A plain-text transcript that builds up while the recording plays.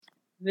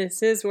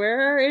This is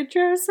where our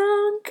intro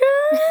song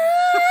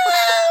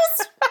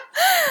goes.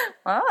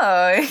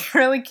 Oh, you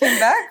really came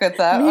back with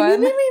that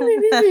one.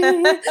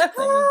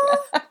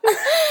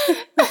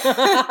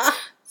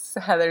 So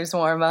Heather's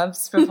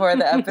warm-ups before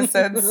the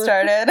episode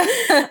started.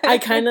 I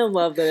kind of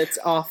love that it's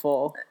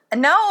awful.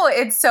 No,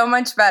 it's so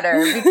much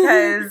better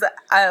because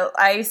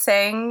I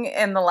sang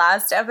in the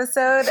last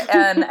episode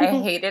and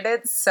I hated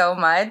it so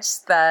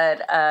much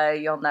that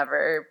you'll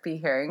never be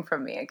hearing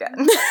from me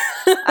again.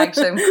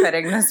 Actually, I'm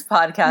quitting this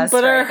podcast.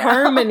 But right our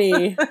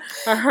harmonies,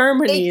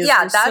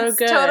 yeah, are that's so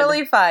good.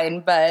 totally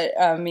fine.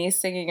 But me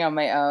singing on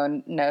my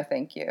own, no,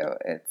 thank you.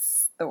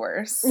 It's the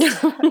worst.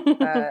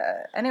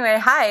 Anyway,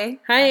 hi.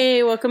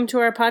 Hi, welcome to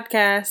our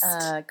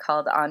podcast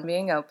called On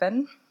Being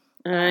Open.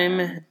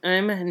 I'm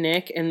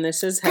Nick, and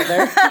this is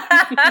Heather.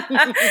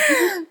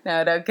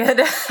 No, don't get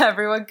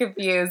everyone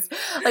confused.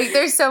 Like,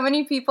 there's so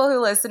many people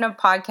who listen to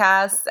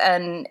podcasts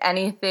and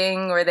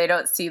anything where they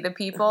don't see the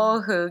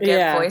people who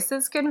get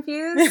voices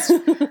confused.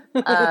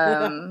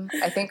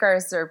 I think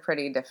ours are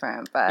pretty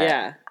different, but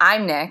yeah.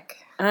 I'm Nick.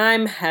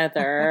 I'm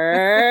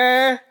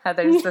Heather.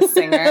 Heather's the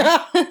singer.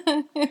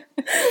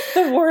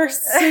 The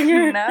worst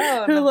singer.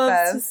 No, who the loves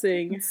best. to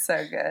sing. It's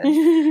so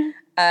good.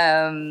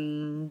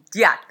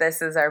 Yeah,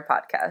 this is our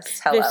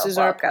podcast. Hello, this is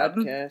welcome. our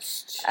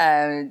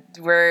podcast.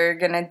 We're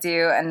gonna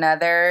do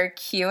another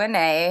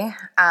Q&A.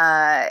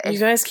 You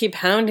guys keep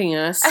hounding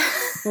us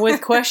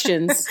with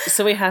questions,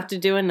 so we have to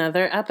do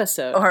another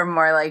episode. Or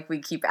more like we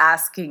keep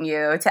asking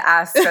you to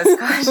ask us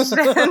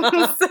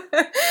questions.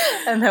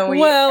 And then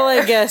well,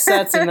 I guess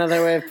that's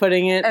another way of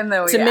putting it. And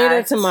then we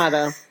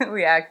tomato.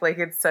 We act like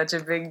it's such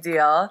a big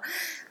deal.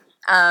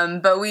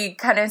 But we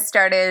kind of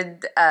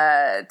started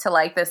to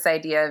like this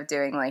idea of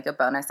doing like a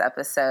bonus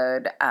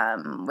episode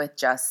with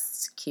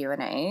just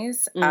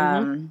Q&As.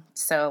 Mm-hmm.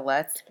 So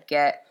let's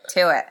get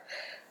to it.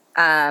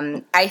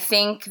 I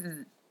think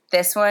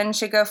this one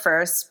should go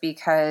first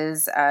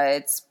because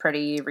it's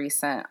pretty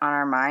recent on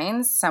our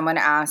minds. Someone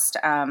asked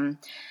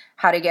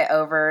how to get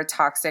over a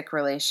toxic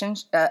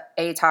relationship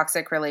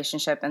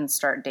and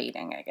start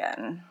dating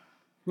again.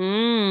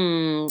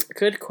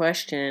 Good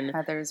question.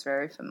 Heather's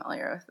very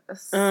familiar with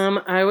this.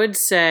 I would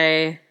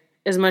say,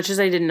 as much as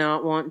I did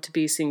not want to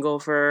be single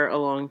for a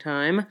long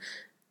time,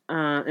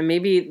 and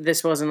maybe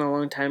this wasn't a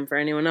long time for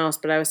anyone else,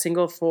 but I was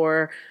single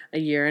for a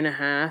year and a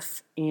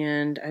half,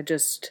 and I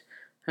just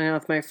hung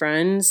out with my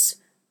friends,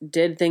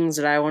 did things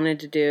that I wanted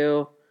to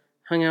do,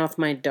 hung out with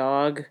my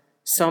dog,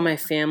 saw my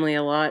family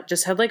a lot,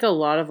 just had like a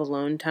lot of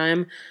alone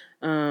time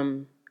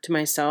to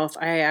myself.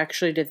 I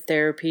actually did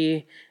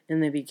therapy in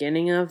the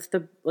beginning of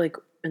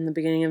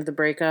the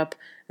breakup,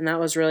 and that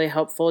was really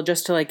helpful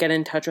just to like get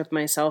in touch with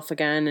myself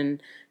again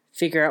and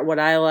figure out what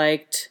I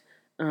liked.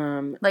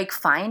 Like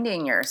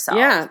finding yourself.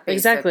 Yeah,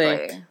 basically.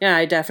 Exactly. Yeah,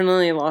 I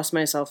definitely lost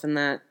myself in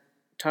that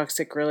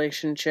toxic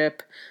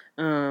relationship.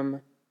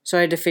 So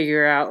I had to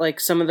figure out like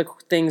some of the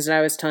things that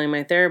I was telling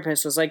my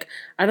therapist was like,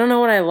 I don't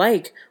know what I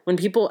like. When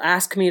people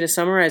ask me to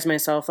summarize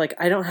myself, like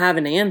I don't have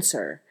an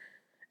answer.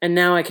 And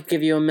now I could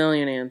give you a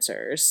million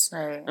answers.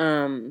 Right.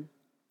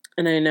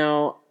 And I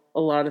know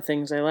a lot of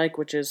things I like,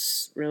 which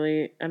is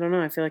really, I don't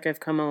know, I feel like I've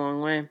come a long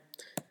way.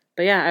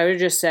 But yeah, I would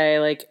just say,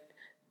 like,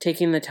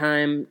 taking the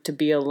time to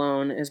be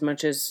alone, as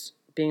much as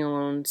being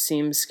alone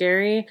seems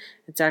scary,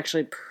 it's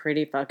actually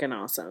pretty fucking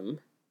awesome.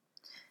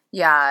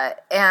 Yeah,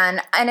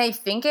 and I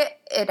think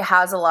it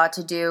has a lot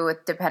to do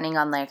with depending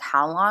on, like,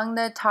 how long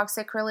the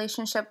toxic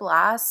relationship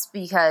lasts,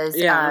 because,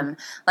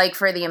 like,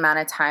 for the amount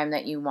of time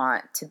that you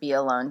want to be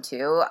alone,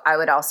 too, I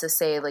would also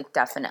say, like,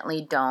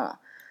 definitely don't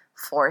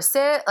force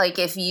it. Like,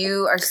 if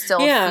you are still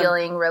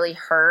feeling really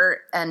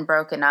hurt and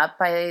broken up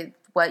by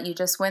what you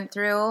just went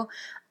through,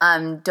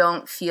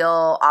 don't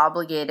feel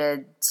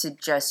obligated to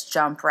just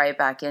jump right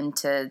back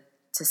into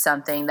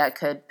something that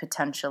could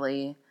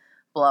potentially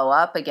blow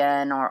up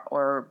again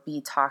or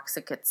be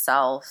toxic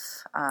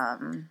itself.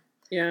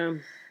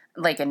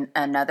 Like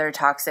another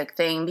toxic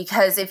thing,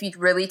 because if you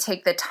really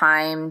take the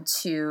time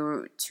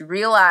to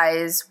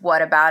realize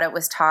what about it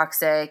was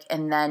toxic,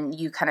 and then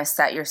you kind of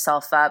set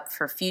yourself up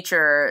for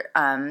future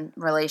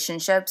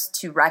relationships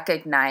to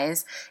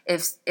recognize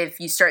if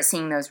you start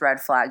seeing those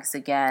red flags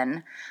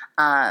again.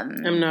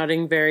 I'm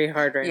nodding very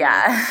hard right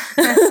now.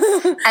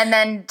 Yeah. And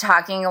then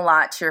talking a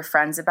lot to your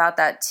friends about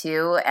that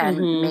too,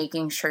 and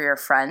making sure your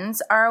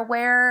friends are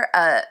aware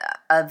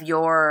of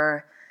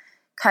your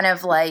kind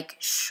of like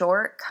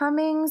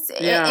shortcomings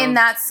in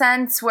that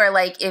sense, where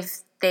like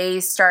if they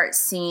start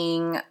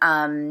seeing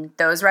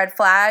those red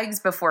flags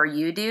before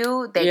you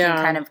do, they can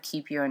kind of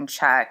keep you in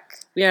check.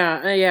 Yeah.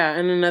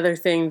 And another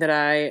thing that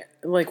I,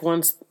 like,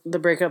 once the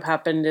breakup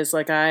happened is,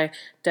 like, I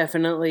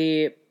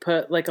definitely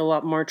put, like, a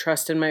lot more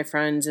trust in my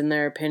friends and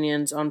their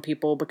opinions on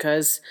people,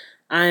 because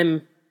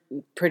I'm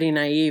pretty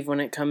naive when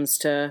it comes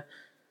to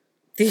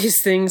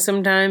these things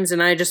sometimes,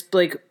 and I just,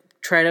 like,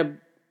 try to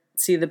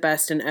see the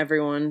best in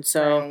everyone.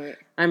 So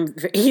I'm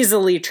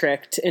easily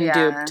tricked and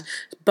duped.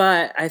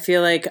 But I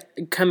feel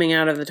like coming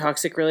out of the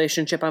toxic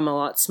relationship, I'm a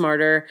lot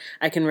smarter.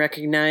 I can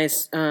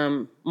recognize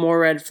more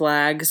red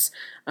flags.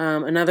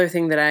 Another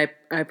thing that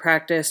I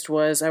practiced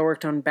was I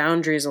worked on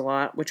boundaries a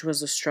lot, which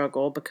was a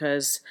struggle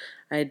because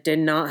I did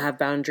not have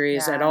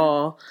boundaries at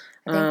all.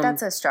 I think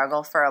that's a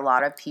struggle for a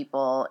lot of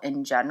people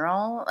in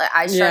general.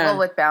 I struggle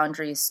with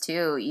boundaries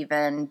too,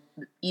 even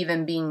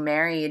being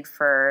married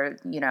for,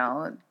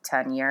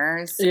 10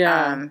 years.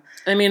 Yeah.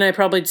 I mean, I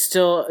probably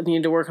still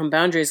need to work on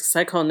boundaries because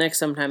I call Nick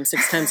sometimes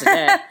 6 times a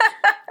day.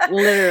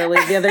 Literally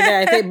the other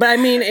day, I think. But I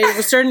mean, it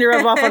was starting to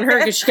rub off on her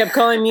because she kept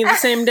calling me the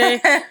same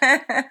day.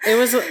 It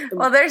was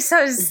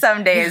there's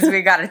some days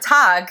we got to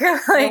talk.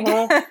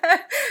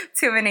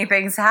 Too many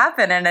things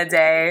happen in a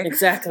day.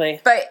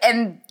 Exactly.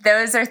 And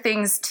those are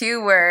things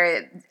too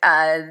where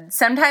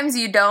sometimes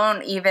you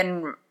don't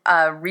even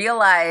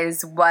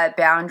realize what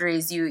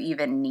boundaries you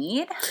even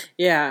need.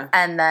 Yeah.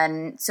 And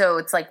then so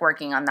it's like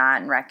working on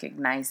that and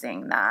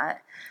recognizing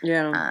that.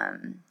 Yeah.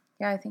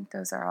 I think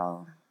those are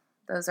all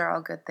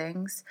good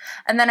things.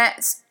 And then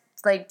it's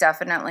like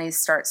definitely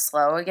start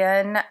slow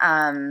again.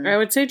 I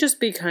would say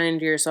just be kind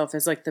to yourself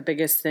is like the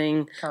biggest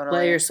thing. Totally.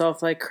 Let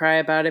yourself like cry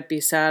about it,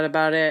 be sad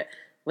about it.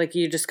 Like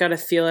you just got to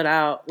feel it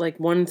out. Like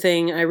one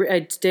thing, I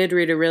did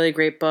read a really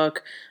great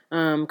book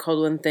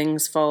called When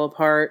Things Fall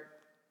Apart.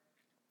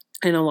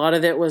 And a lot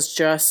of it was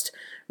just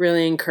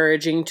really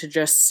encouraging to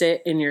just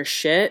sit in your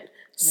shit.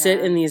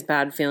 Sit in these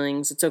bad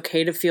feelings. It's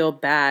okay to feel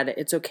bad.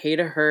 It's okay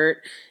to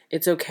hurt.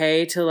 It's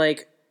okay to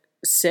like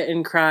sit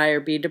and cry or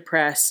be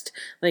depressed,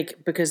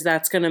 like, because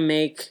that's going to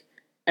make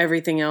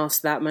everything else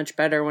that much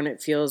better when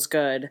it feels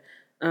good.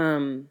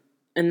 And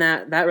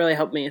that really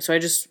helped me. So I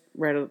just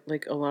read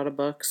a lot of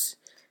books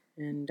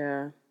and,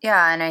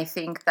 and I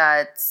think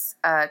that's,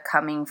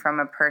 coming from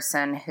a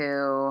person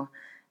who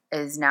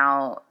is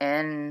now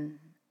in,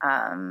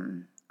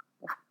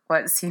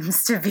 what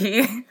seems to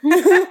be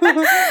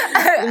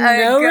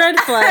no red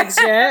flags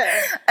yet.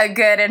 A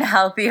good and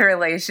healthy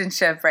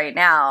relationship right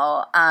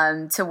now,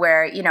 to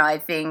where, I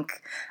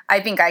think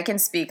I can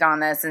speak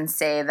on this and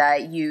say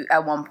that you,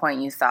 at one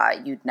point you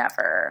thought you'd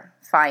never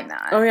find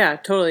that. Oh yeah,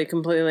 totally,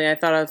 completely. I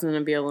thought I was going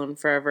to be alone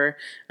forever.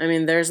 I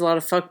mean, there's a lot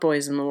of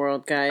fuckboys in the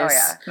world, guys. Oh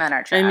yeah, men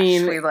are trash. I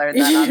mean, we learned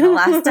that on the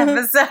last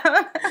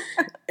episode.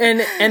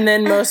 and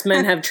then most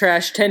men have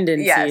trash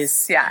tendencies.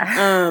 Yes,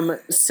 yeah.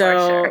 So.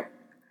 For sure.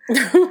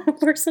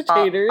 We're such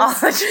haters.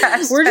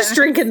 We're just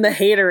drinking the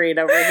haterade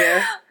over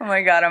here. Oh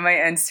my god, on my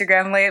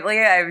Instagram lately,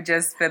 I've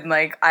just been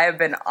like, I have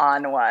been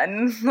on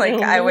one.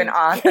 Like, I went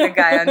off at a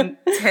guy on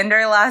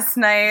Tinder last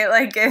night.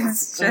 Like,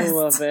 it's just, I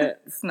love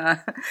it. It's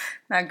not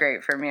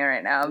great for me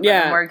right now, but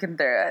I'm working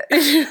through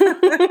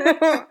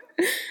it.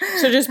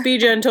 So just be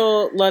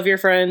gentle, love your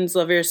friends,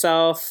 love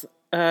yourself,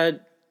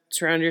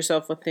 surround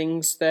yourself with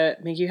things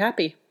that make you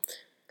happy.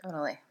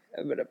 Totally.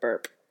 I'm gonna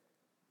burp.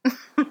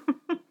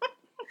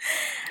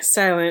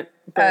 Silent.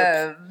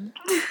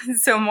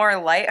 So more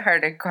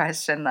lighthearted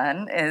question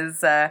then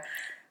is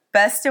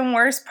best and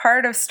worst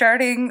part of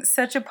starting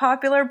such a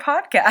popular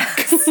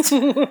podcast.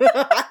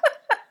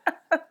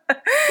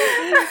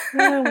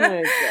 Oh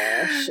my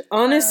gosh.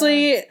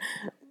 Honestly,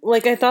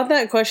 like I thought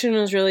that question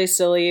was really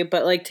silly,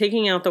 but like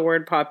taking out the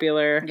word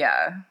popular,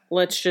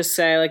 let's just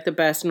say like the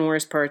best and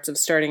worst parts of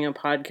starting a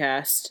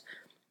podcast.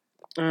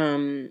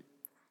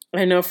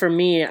 I know for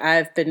me,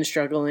 I've been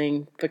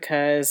struggling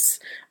because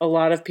a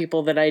lot of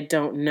people that I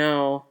don't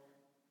know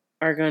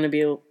are going to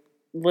be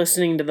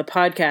listening to the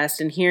podcast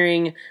and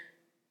hearing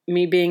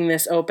me being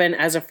this open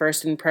as a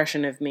first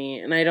impression of me.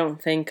 And I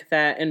don't think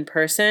that in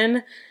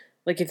person,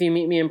 like if you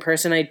meet me in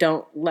person, I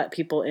don't let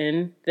people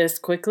in this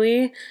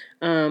quickly.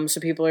 So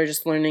people are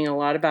just learning a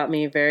lot about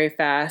me very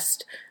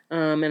fast.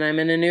 And I'm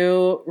in a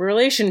new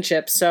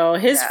relationship, so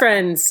his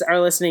friends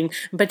are listening.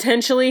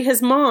 Potentially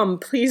his mom.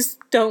 Please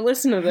don't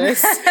listen to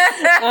this.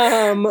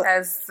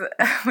 As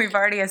we've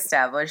already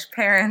established,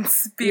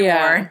 parents, be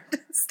warned.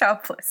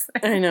 Stop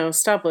listening. I know,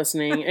 stop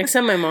listening.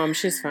 Except my mom,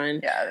 she's fine.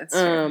 Yeah, that's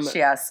true.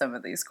 She asked some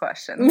of these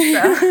questions.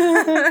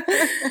 So.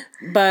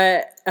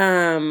 But,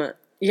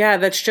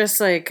 that's just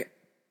like,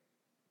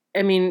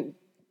 I mean,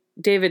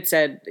 David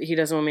said he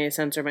doesn't want me to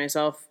censor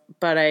myself,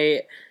 but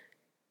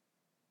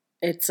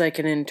it's like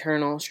an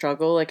internal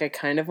struggle. Like I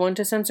kind of want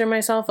to censor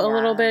myself a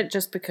little bit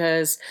just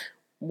because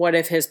what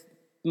if his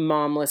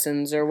mom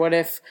listens or what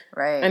if,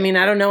 I mean,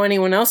 I don't know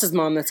anyone else's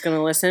mom that's going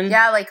to listen.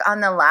 Yeah. Like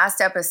on the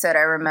last episode, I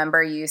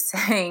remember you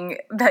saying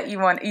that you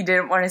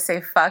didn't want to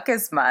say fuck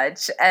as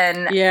much.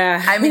 And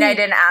I mean, I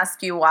didn't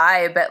ask you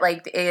why, but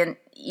like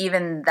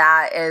even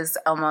that is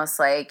almost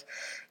like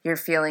you're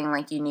feeling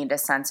like you need to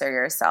censor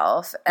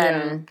yourself.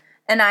 And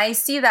I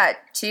see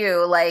that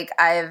too. Like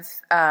I've,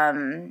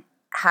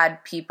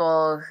 had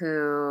people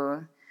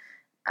who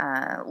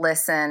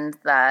listened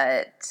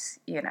that,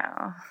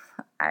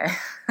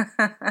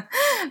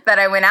 that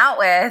I went out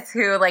with,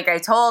 who like I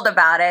told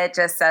about it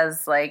just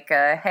as like,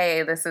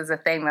 hey, this is a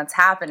thing that's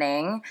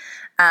happening.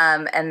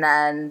 And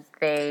then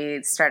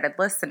they started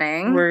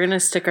listening. We're going to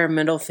stick our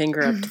middle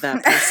finger up to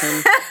that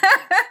person.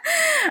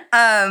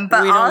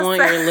 But we don't want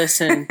your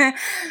listen.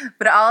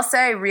 But also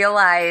I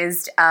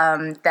realized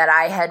that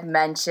I had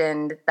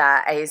mentioned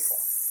that I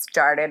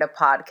started a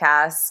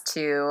podcast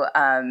to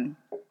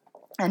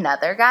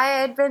another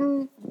guy I'd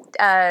been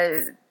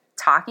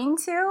talking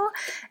to.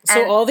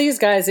 So all these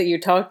guys that you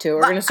talk to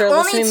are going to start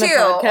listening to the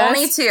podcast?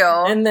 Only two.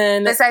 And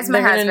then besides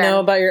my husband. They're going to know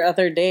about your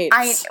other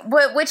dates.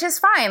 Which is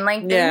fine.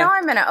 Like, they know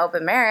I'm in an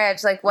open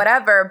marriage, like,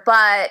 whatever.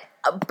 But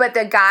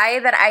the guy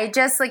that I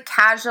just, like,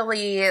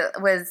 casually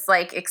was,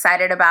 like,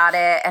 excited about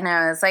it. And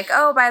I was like,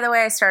 oh, by the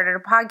way, I started a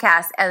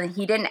podcast. And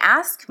he didn't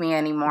ask me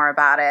anymore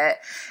about it.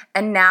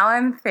 And now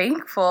I'm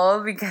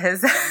thankful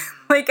because,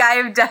 like,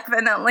 I've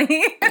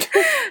definitely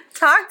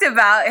talked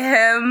about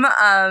him.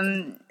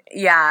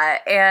 Yeah,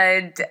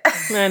 and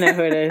I know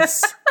who it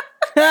is.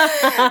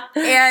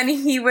 And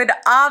he would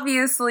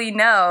obviously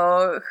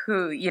know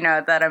who,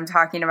 that I'm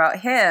talking about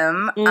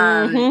him.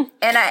 Mm-hmm.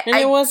 And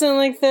it wasn't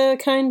like the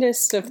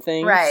kindest of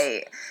things.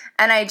 Right.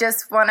 And I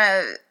just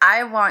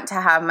I want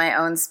to have my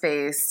own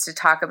space to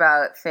talk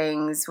about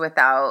things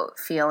without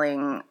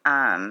feeling,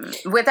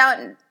 without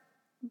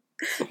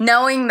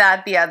knowing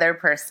that the other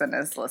person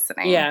is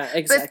listening. Yeah,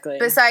 exactly.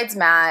 Besides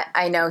Matt,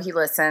 I know he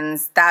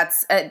listens.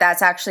 That's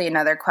actually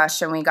another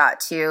question we got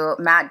to.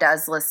 Matt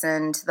does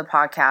listen to the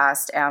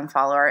podcast and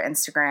follow our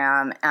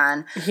Instagram,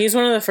 and he's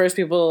one of the first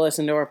people to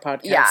listen to our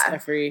podcast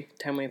every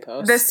time we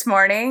post. This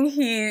morning,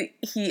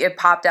 it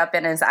popped up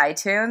in his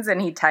iTunes,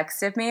 and he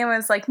texted me and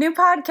was like, "New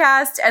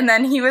podcast," and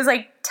then he was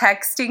like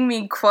texting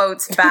me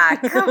quotes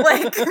back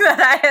like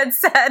that I had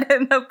said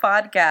in the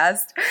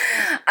podcast,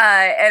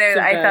 and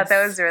I thought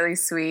that was really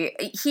sweet.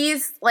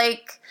 He's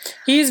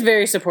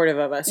very supportive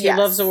of us. He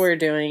loves what we're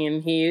doing,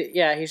 and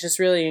he's just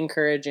really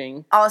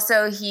encouraging.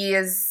 Also, he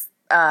is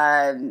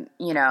my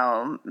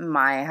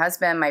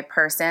husband, my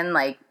person.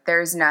 Like,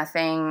 there's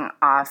nothing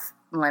off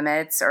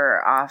limits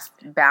or off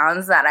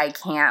bounds that I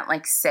can't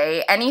like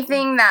say.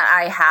 Anything that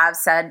I have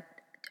said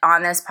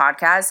on this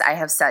podcast, I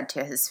have said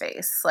to his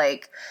face.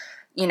 Like,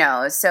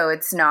 so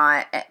it's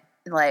not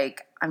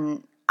like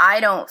I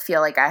don't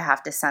feel like I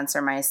have to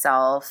censor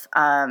myself.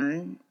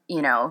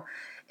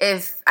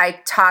 If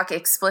I talk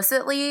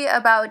explicitly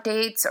about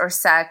dates or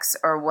sex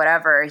or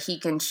whatever, he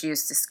can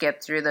choose to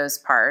skip through those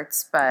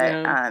parts.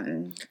 But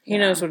he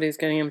knows what he's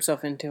getting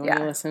himself into when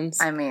he listens.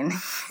 I mean,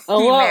 a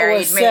lot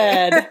was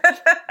said.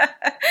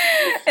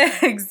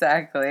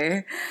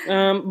 Exactly.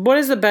 What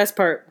is the best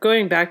part?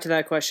 Going back to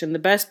that question, the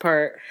best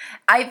part.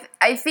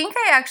 I think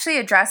I actually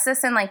addressed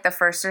this in like the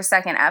first or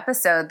second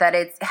episode, that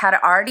it had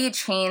already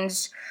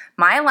changed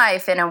my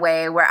life in a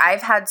way where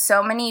I've had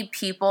so many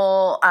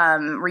people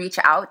reach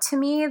out to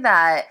me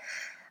that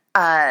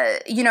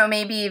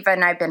maybe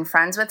even I've been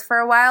friends with for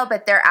a while,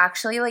 but they're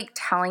actually like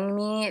telling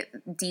me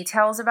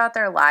details about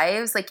their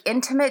lives, like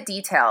intimate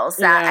details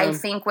that I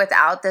think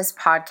without this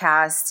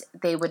podcast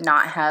they would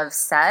not have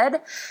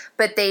said,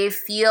 but they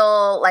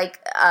feel like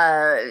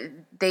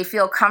they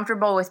feel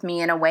comfortable with me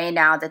in a way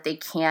now that they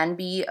can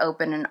be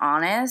open and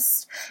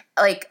honest.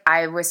 Like,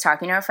 I was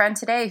talking to a friend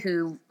today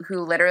who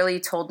literally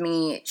told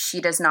me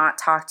she does not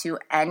talk to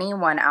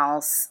anyone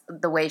else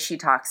the way she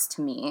talks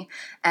to me.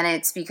 And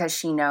it's because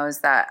she knows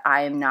that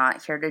I am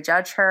not here to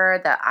judge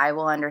her, that I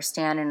will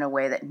understand in a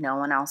way that no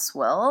one else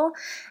will.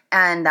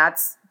 And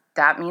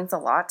that means a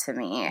lot to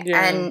me.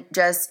 Yeah. And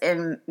just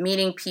in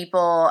meeting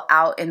people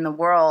out in the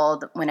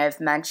world, when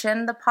I've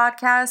mentioned the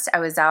podcast, I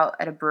was out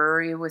at a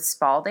brewery with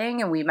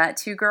Spalding and we met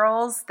two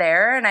girls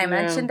there and I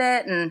mentioned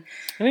it. And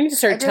I need to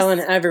start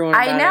telling everyone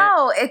about it. I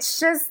know. It's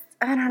just,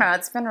 I don't know.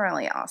 It's been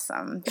really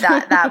awesome.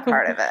 That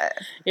part of it.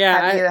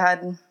 Yeah. Have you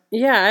had...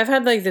 Yeah, I've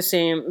had like the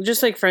same,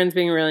 just like friends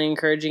being really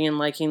encouraging and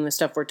liking the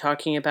stuff we're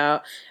talking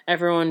about.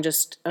 Everyone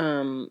just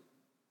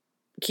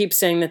keeps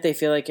saying that they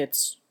feel like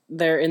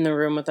they're in the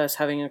room with us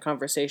having a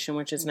conversation,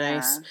 which is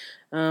nice.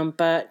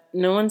 But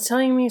no one's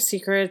telling me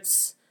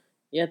secrets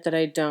yet that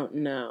I don't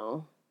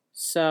know.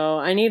 So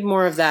I need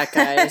more of that,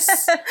 guys.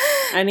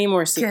 I need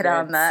more secrets. Get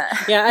on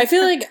that. Yeah, I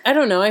feel like, I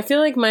don't know. I feel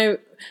like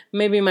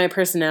maybe my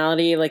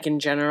personality, like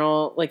in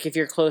general, like if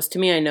you're close to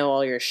me, I know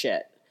all your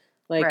shit.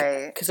 Like,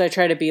 because I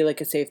try to be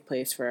like a safe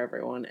place for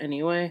everyone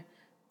anyway.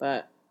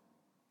 But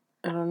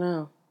I don't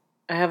know.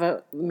 I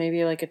have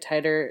maybe like a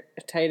tight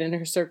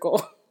inner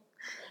circle.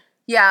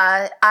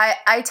 Yeah,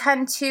 I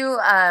tend to,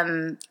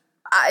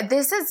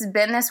 this has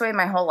been this way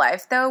my whole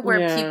life, though,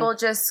 where people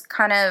just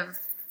kind of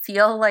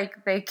feel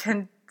like they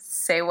can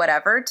say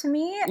whatever to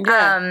me.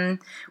 Yeah.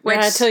 Which,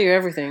 I tell you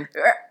everything.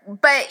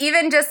 But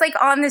even just, like,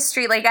 on the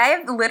street, like, I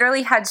have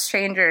literally had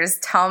strangers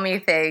tell me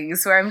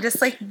things where I'm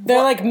just like,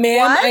 they're like,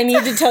 ma'am, I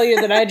need to tell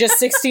you that I just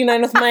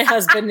 69 with my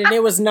husband and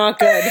it was not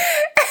good.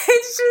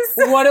 It's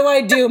just... What do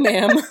I do,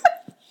 ma'am?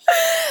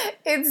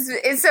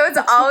 It's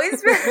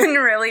always been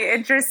really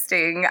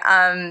interesting.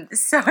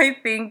 So I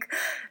think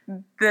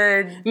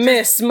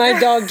Miss, my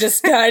dog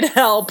just died.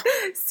 Help.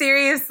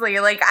 Seriously,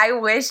 like, I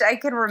wish I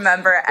could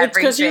remember everything. It's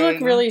because you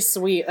look really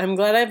sweet. I'm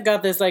glad I've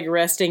got this, like,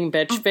 resting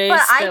bitch face.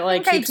 But I that,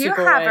 like, think I do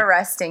have a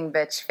resting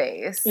bitch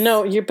face.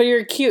 No, but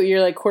you're cute.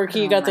 You're, like,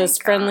 quirky. You got those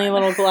friendly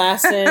little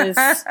glasses,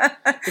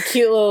 the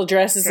cute little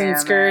dresses and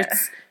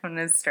skirts. I'm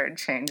going to start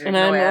changing and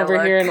I'm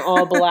over here in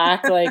all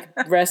black, like,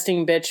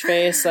 resting bitch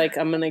face. Like,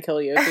 I'm going to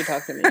kill you if you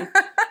talk to me.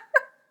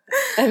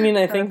 I mean,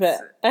 I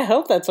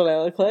hope that's what I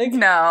look like.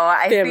 No,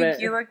 I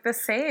think you look the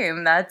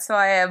same. That's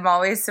why I'm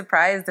always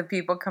surprised that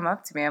people come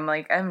up to me. I'm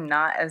like, I'm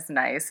not as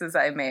nice as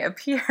I may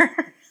appear.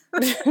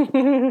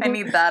 I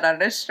need that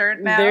on a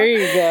shirt now. There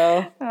you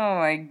go. Oh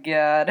my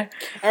God.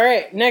 All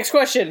right, next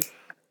question.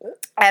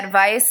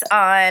 Advice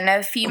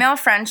on female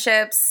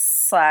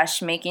friendships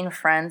 / making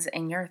friends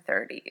in your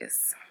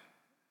 30s.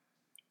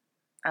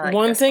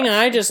 One thing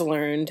I just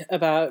learned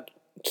about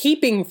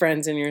keeping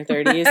friends in your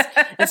 30s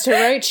is to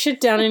write shit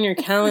down in your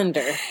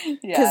calendar,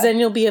 because then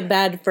you'll be a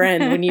bad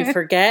friend when you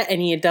forget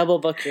and you double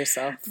book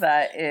yourself.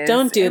 That is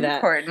Don't do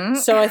important.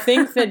 that. So I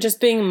think that just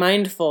being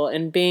mindful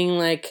and being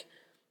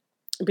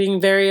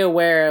very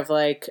aware of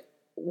like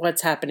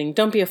what's happening.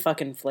 Don't be a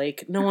fucking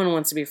flake. No one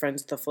wants to be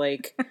friends with a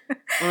flake.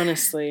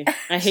 Honestly,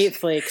 I hate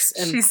flakes.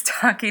 And she's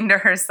talking to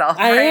herself.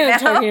 I am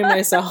talking to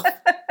myself.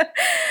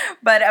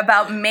 But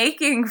about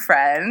making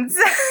friends,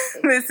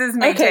 this is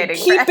maintaining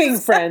keeping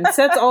friends.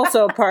 That's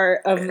also a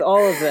part of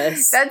all of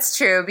this. That's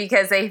true,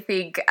 because I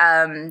think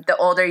the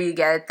older you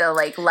get, the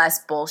like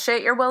less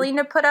bullshit you're willing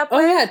to put up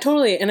with. Oh yeah,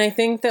 totally. And I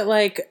think that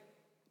like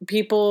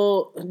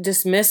people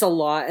dismiss a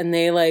lot, and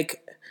they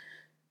like.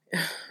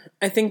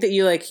 I think that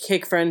you like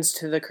kick friends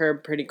to the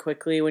curb pretty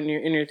quickly when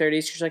you're in your 30s.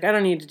 You're just like, I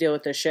don't need to deal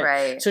with this shit.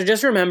 Right. So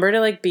just remember to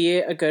like be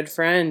a good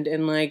friend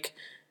and like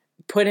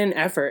put in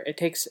effort. It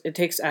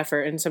takes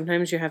effort, and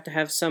sometimes you have to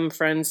have some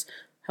friends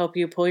help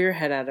you pull your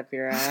head out of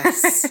your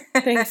ass.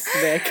 Thanks,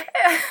 Vic.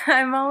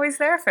 I'm always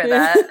there for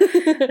that.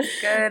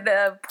 Good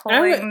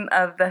pulling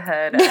of the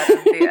head out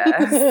of the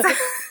ass.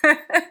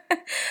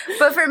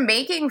 But for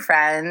making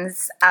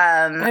friends,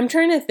 I'm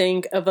trying to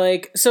think of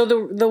like, so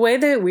the way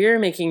that we're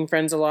making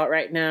friends a lot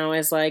right now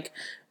is like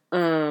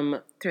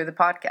through the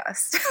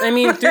podcast. I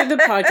mean, through the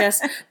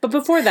podcast. But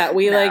before that,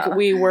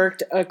 we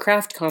worked a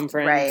craft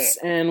conference, right,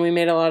 and we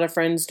made a lot of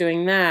friends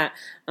doing that.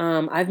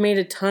 I've made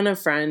a ton of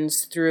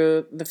friends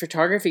through the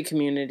photography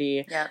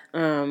community. Yeah.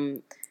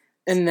 And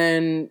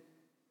then.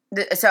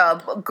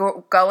 So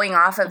going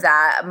off of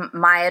that,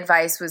 my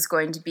advice was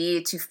going to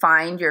be to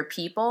find your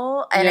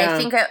people, and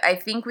I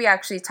think we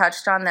actually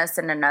touched on this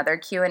in another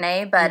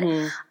Q&A, but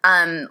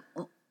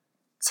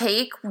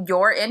take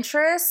your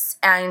interests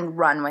and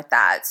run with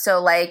that. So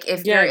like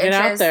if your get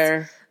out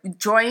there.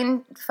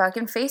 Join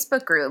fucking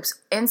Facebook groups.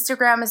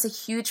 Instagram is a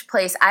huge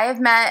place. I have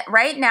met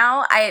right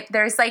now. I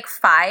have like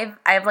 5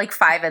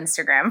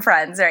 Instagram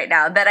friends right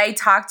now that I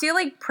talk to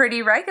like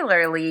pretty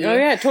regularly. Oh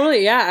yeah,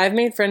 totally. Yeah, I've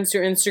made friends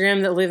through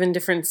Instagram that live in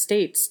different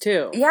states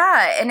too.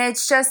 Yeah, and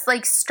it's just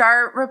like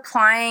start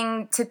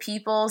replying to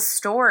people's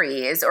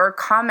stories or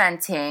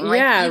commenting,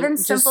 like even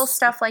simple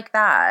stuff like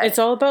that. It's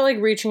all about like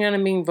reaching out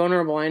and being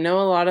vulnerable. I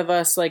know a lot of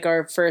us like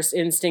our first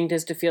instinct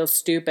is to feel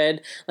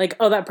stupid. Like,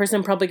 oh, that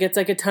person probably gets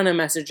like a ton of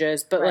messages.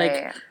 But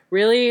like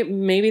really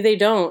maybe they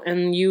don't,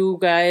 and you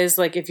guys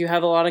like if you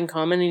have a lot in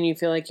common and you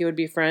feel like you would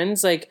be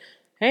friends, like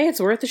hey, it's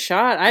worth a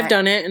shot. I've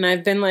done it, and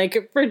I've been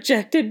like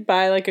rejected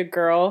by like a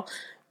girl,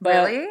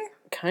 but really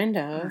kind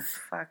of. Oh,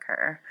 fuck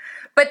her.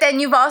 But then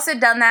you've also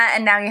done that,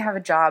 and now you have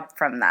a job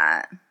from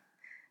that.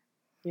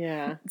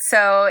 Yeah,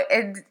 so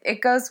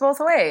it goes both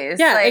ways.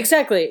 Yeah, like,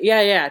 exactly.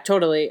 Yeah,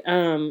 totally.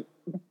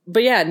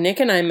 But yeah, Nick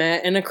and I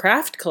met in a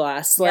craft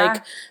class.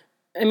 Like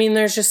I mean,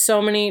 there's just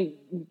so many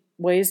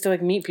ways to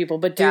like meet people,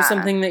 but do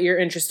something that you're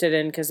interested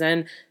in, because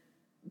then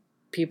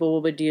people will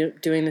be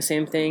doing the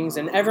same things,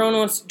 and everyone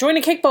wants to join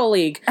a kickball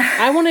league.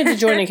 I wanted to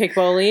join a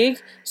kickball league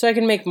so I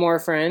can make more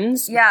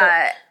friends. Yeah.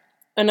 But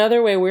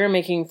another way we're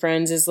making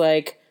friends is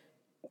like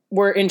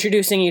we're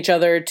introducing each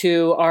other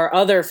to our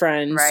other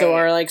friends. Right. So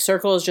our like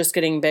circle is just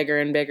getting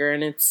bigger and bigger,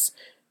 and it's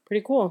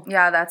pretty cool.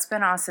 Yeah, that's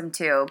been awesome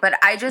too. But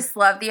I just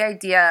love the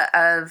idea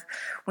of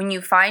when you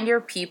find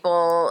your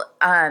people,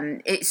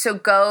 so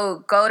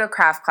go to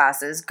craft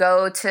classes,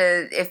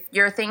 if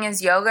your thing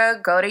is yoga,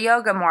 go to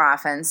yoga more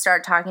often,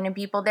 start talking to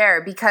people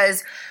there,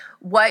 because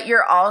what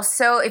you're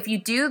also, if you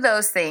do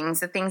those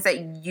things, the things that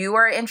you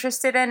are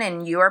interested in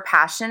and you are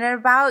passionate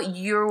about,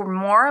 you're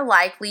more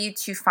likely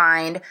to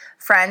find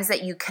friends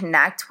that you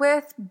connect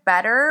with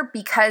better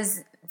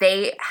because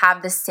they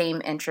have the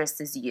same interests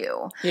as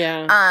you.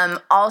 Yeah.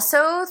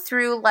 Also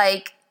through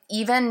like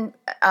even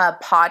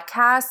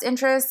podcast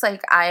interests,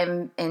 like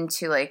I'm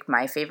into like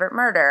My Favorite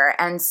Murder,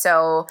 and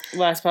so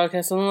Last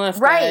Podcast on the Left,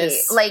 right?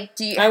 guys. Like,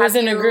 do you? I was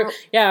in a group.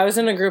 Yeah, I was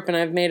in a group, and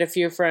I've made a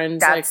few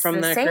friends like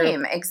from that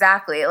group.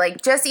 Exactly.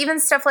 Like just even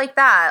stuff like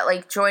that,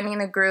 like joining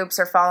the groups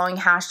or following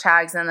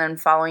hashtags and then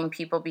following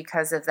people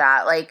because of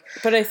that. Like,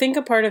 but I think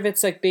a part of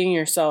it's like being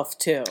yourself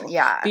too.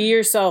 Yeah, be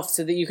yourself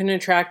so that you can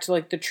attract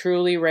like the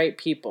truly right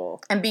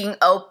people and being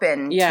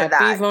open. To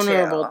that, be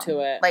vulnerable to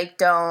it. Like,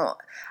 don't.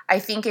 I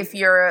think if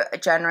you're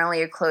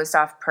generally a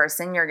closed-off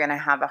person, you're going to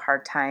have a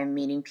hard time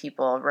meeting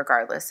people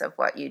regardless of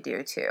what you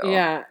do, too.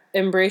 Yeah.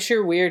 Embrace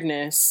your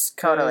weirdness.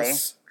 Totally.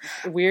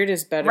 Weird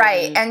is better.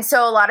 Right. And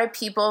so a lot of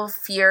people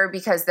fear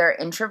because they're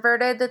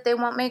introverted that they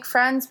won't make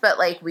friends. But,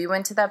 like, we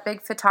went to that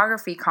big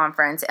photography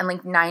conference, and,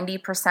 like,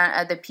 90%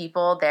 of the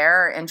people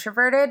there are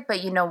introverted.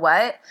 But you know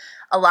what?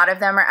 A lot of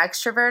them are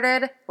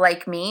extroverted,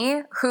 like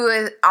me,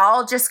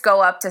 I'll just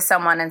go up to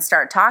someone and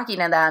start talking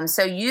to them.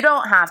 So you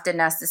don't have to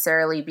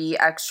necessarily be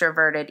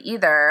extroverted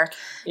either.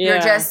 Yeah.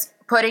 You're just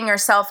putting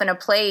yourself in a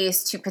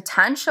place to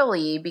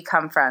potentially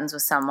become friends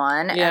with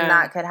someone, and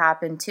that could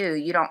happen too.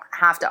 You don't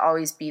have to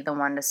always be the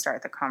one to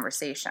start the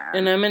conversation.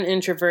 And I'm an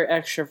introvert,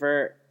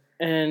 extrovert,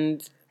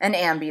 and an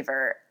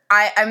ambivert.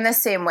 I'm the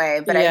same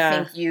way, but I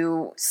think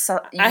you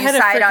side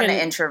on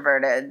the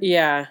introverted.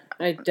 Yeah,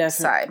 I definitely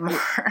side more.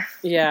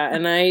 Yeah,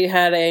 and I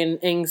had an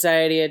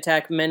anxiety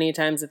attack many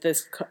times at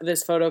this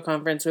photo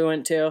conference we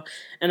went to,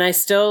 and I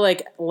still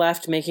like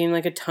left making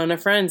like a ton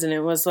of friends, and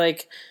it was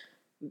like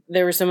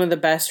they were some of the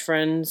best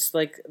friends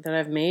like that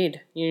I've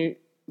made.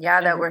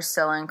 That we're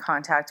still in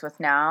contact with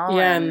now.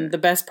 Yeah, and the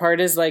best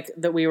part is like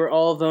that we were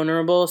all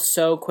vulnerable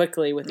so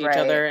quickly with each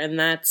other, and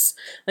that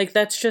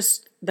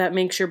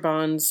makes your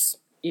bonds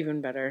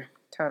even better.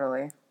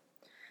 Totally.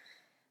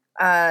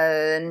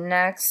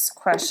 Next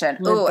question.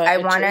 Ooh, I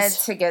wanted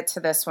to get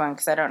to this one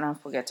because I don't know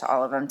if we'll get to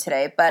all of them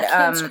today. But I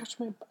can't scratch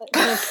my butt.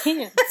 I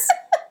can't.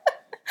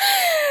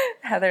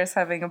 Heather's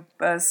having a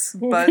butt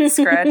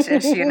scratch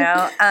issue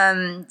now.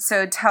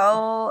 So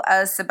tell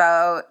us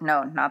about...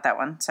 No, not that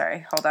one.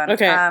 Sorry. Hold on.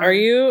 Okay. Are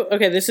you...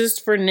 Okay, this is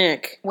for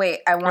Nick.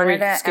 Wait, I wanted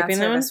to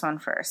answer this one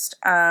first.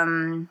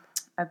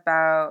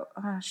 About...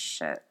 Oh,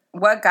 shit.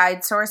 What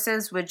guide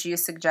sources would you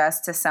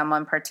suggest to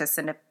someone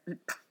participating?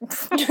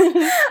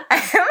 I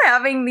am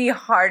having the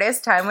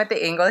hardest time with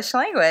the English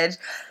language.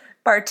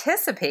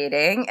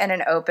 Participating in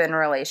an open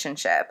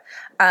relationship.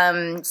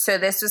 So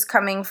this was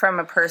coming from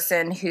a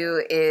person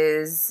who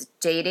is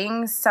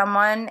dating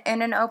someone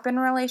in an open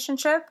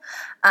relationship.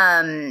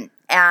 And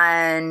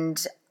I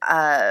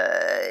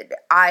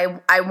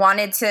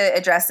wanted to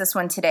address this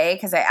one today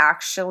because I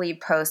actually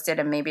posted,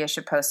 and maybe I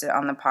should post it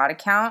on the pod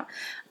account.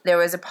 There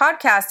was a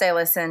podcast I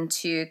listened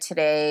to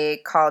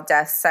today called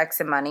Death, Sex,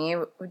 and Money.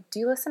 Do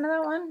you listen to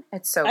that one?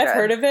 It's so good. I've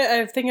heard of it.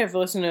 I think I've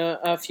listened to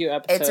a few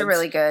episodes. It's a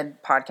really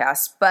good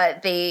podcast.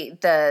 But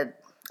I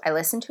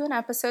listened to an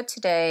episode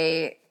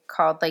today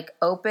called like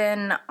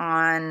Open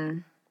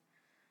on...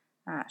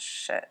 Ah,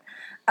 shit.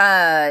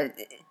 I'll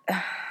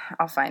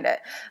find it.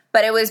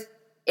 But it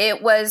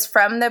was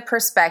from the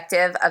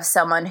perspective of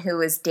someone who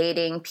was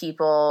dating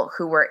people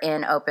who were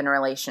in open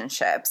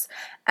relationships.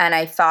 And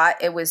I thought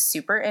it was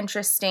super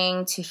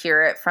interesting to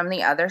hear it from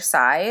the other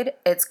side.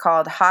 It's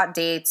called Hot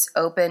Dates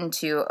Open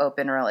to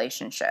Open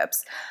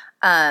Relationships.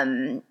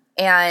 And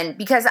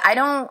because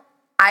I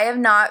have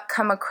not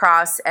come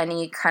across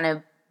any kind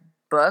of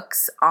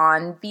books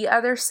on the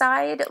other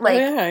side.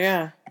 Like,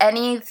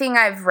 anything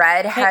I've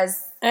read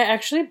has... I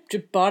actually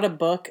bought a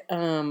book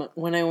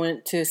when I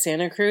went to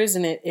Santa Cruz,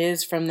 and it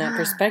is from that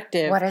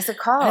perspective. What is it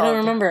called? I don't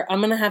remember. I'm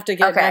going to have to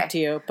get back to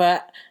you.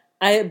 But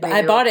I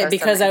bought it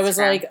because I was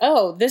like,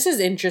 oh, this is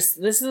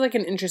interesting. This is like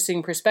an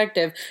interesting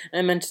perspective. And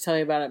I meant to tell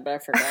you about it, but I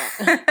forgot.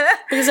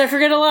 Because I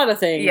forget a lot of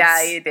things.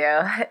 Yeah, you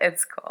do.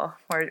 It's cool.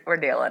 We're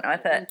dealing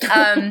with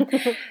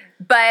it.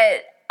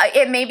 But...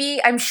 It may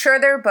be, I'm sure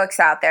there are books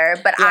out there,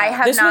 but I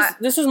have not...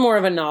 This was more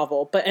of a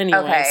novel, but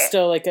anyway,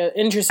 still like an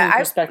interesting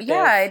perspective.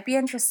 I'd be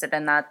interested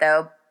in that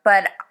though,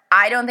 but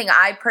I don't think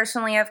I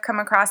personally have come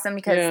across them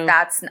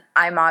because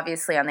I'm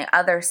obviously on the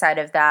other side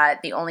of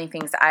that. The only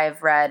things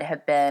I've read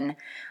have been,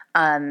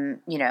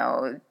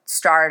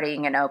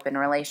 starting an open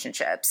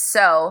relationship.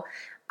 So...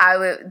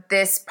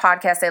 this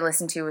podcast I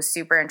listened to was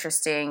super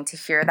interesting to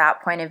hear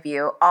that point of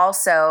view.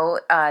 Also,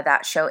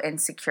 that show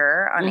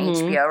Insecure on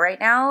HBO right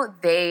now,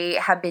 they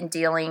have been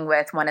dealing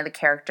with one of the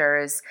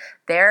characters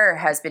there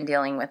has been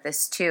dealing with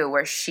this too,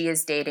 where she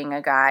is dating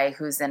a guy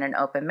who's in an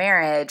open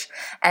marriage,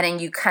 and then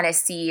you kind of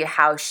see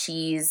how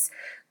she's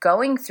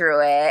going through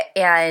it.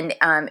 And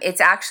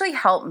it's actually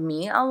helped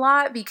me a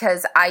lot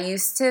because I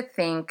used to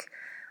think,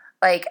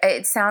 like,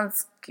 it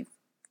sounds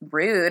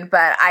rude,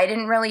 but I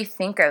didn't really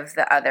think of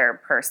the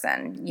other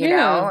person, you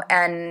know,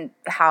 and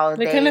how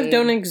they kind of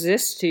don't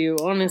exist to you,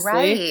 honestly.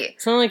 Right.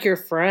 It's not like you're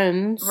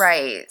friends.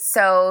 Right.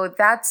 So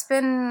that's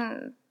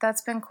been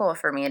cool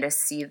for me to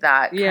see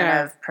that kind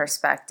of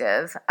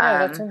perspective.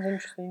 That sounds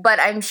interesting. But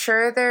I'm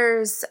sure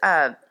there's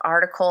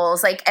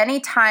articles, like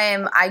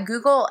anytime I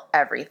Google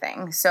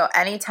everything. So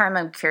anytime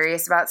I'm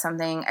curious about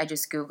something, I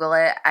just Google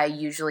it. I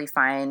usually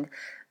find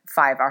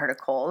 5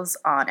 articles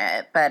on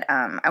it. But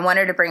I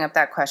wanted to bring up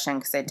that question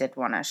because I did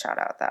want to shout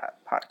out that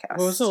podcast.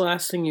 What was the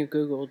last thing you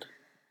Googled?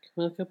 Can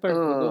we look up our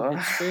Google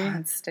history?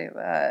 Let's do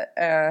that.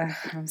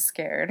 I'm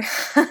scared.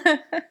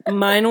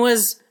 Mine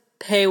was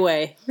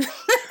Payway.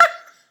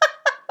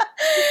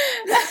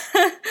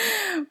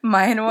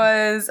 Mine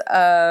was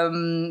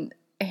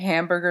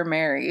Hamburger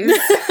Mary's.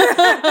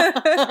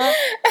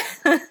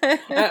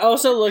 I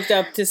also looked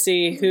up to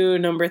see who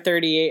number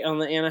 38 on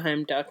the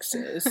Anaheim Ducks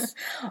is.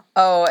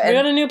 Oh, we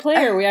got a new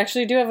player. We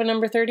actually do have a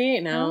number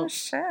 38 now. Oh,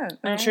 shit. I'm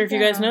not sure if you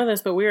guys know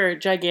this, but we are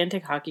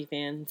gigantic hockey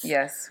fans.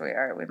 Yes, we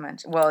are. We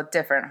mentioned, well,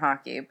 different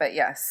hockey, but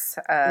yes.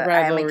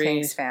 I am a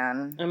Kings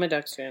fan. I'm a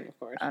Ducks fan, of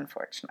course.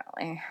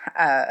 Unfortunately.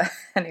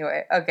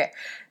 Anyway, okay.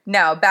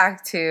 Now,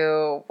 back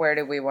to where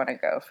do we want to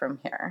go from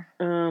here?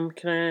 Can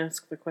I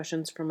ask the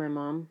questions from my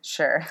mom?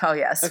 Sure. Oh,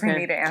 yes. Okay. We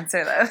need to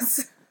answer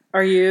those.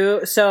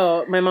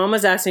 So my mom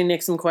was asking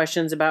Nick some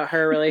questions about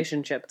her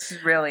relationship.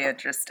 She's really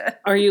interested.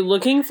 Are you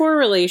looking for a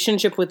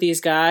relationship with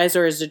these guys,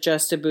 or is it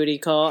just a booty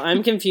call?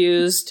 I'm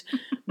confused.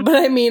 But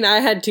I mean, I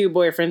had 2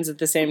 boyfriends at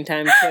the same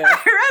time, too. I read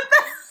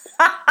that.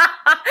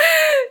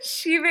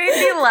 She made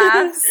me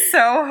laugh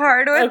so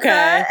hard with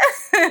that.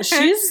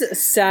 She's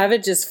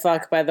savage as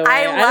fuck, by the way.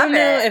 I don't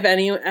know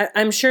if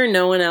I'm sure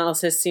no one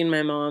else has seen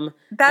my mom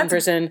in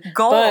person.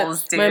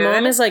 Goals, dude. My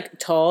mom is like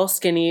tall,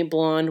 skinny,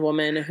 blonde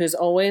woman who's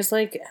always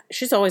like,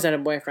 she's always had a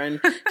boyfriend.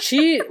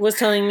 She was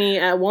telling me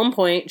at one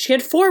point she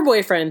had 4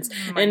 boyfriends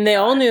and they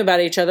all knew about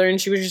each other,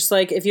 and she was just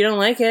like, if you don't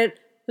like it,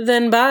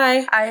 then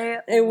bye.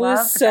 It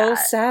was so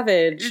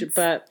savage,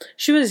 but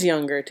she was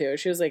younger too.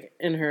 She was like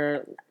in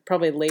her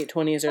probably late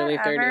 20s, early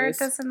 30s. It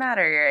doesn't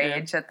matter your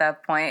age at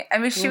that point. I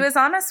mean, she was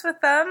honest with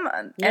them,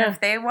 and if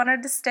they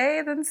wanted to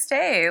stay, then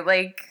stay.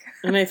 Like,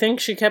 and I think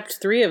she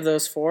kept 3 of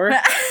those 4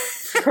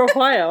 for a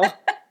while.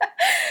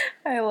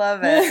 I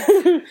love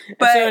it.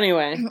 But so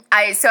anyway,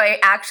 I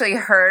actually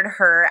heard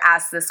her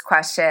ask this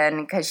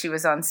question because she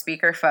was on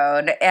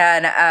speakerphone,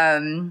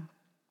 and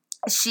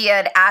she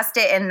had asked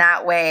it in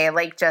that way,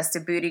 like just a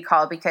booty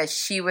call, because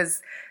she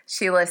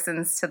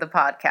listens to the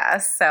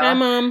podcast. So hi,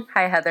 Mom.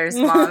 Hi, Heather's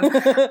mom.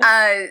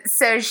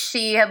 So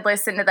she had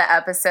listened to the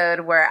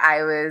episode where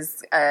I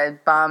was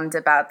bummed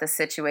about the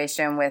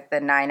situation with the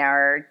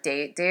 9-hour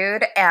date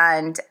dude,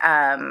 and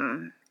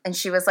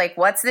she was like,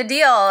 "What's the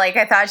deal?" Like,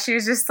 I thought she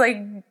was just like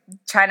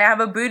trying to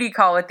have a booty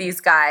call with these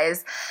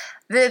guys.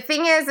 The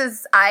thing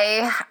is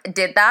I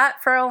did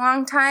that for a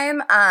long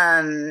time.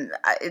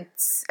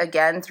 It's,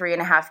 again,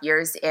 3.5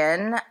 years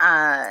in.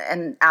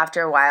 And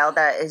after a while,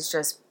 that is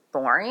just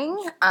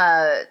boring.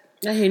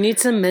 You need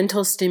some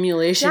mental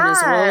stimulation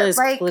as well as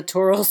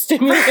clitoral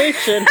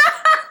stimulation.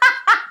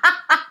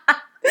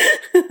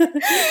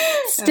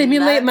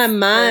 Stimulate my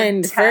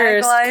mind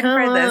first. Tagline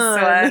for this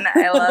one.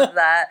 I love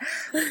that.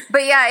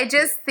 But yeah, I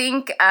just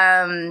think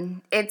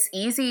it's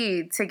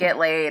easy to get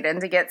laid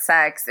and to get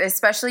sex,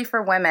 especially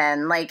for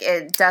women. Like,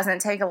 it doesn't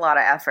take a lot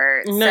of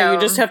effort. No, you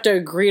just have to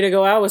agree to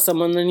go out with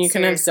someone, then you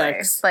can have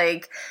sex.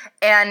 Like,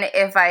 and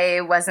if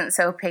I wasn't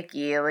so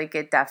picky, like,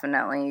 it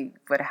definitely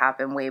would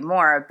happen way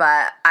more.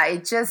 But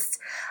I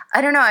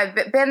don't know. I've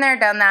been there,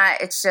 done that.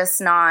 It's just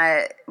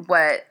not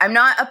what... I'm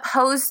not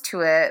opposed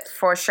to it,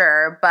 for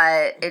sure,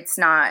 but it's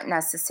not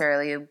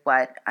necessarily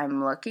what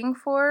I'm looking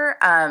for.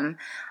 I'm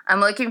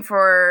looking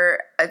for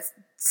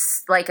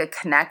a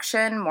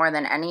connection more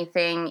than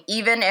anything,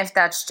 even if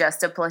that's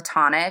just a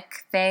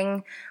platonic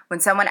thing. When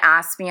someone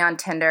asks me on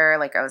Tinder,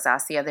 like I was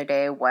asked the other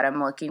day, what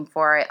I'm looking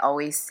for, I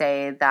always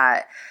say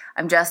that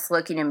I'm just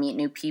looking to meet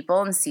new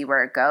people and see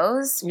where it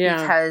goes,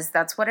 because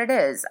that's what it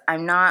is.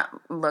 I'm not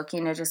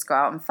looking to just go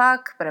out and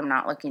fuck, but I'm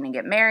not looking to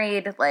get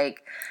married.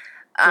 Like,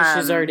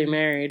 she's already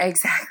married.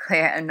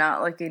 Exactly. I'm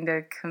not looking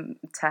to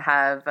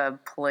have a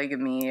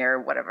polygamy or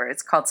whatever.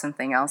 It's called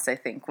something else, I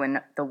think, when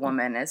the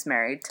woman is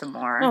married to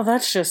more. Oh,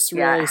 that's just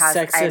really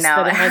sexist. I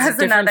know. That it has a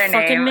different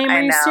fucking name.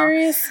 Are you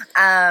serious?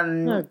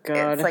 Oh,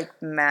 God. It's like,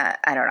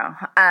 I don't know.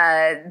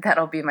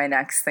 That'll be my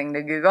next thing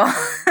to Google.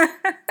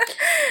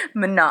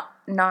 Not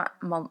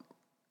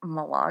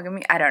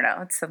monogamy. I don't know.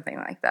 It's something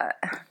like that.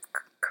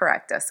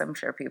 Correct us. I'm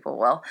sure people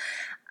will.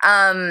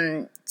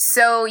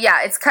 So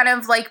yeah, it's kind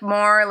of like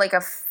more like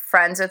a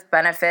friends with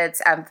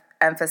benefits,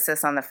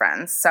 emphasis on the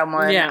friends.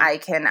 Someone I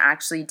can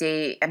actually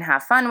date and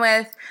have fun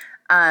with.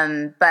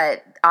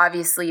 But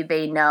obviously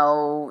they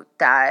know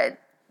that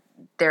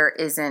there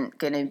isn't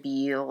going to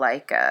be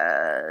like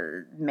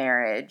a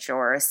marriage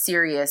or a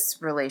serious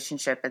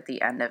relationship at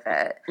the end of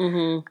it.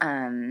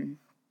 Mm-hmm.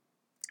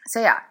 So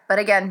yeah, but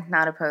again,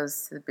 not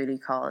opposed to the booty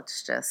call.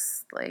 It's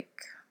just like,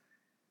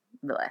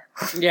 bleh.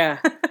 Yeah.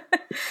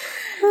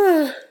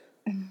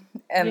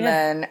 And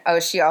then,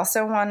 she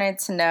also wanted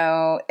to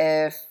know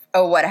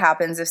what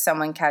happens if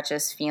someone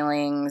catches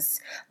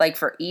feelings, like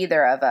for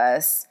either of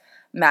us,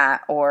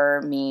 Matt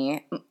or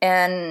me.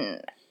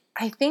 And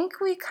I think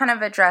we kind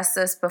of addressed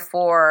this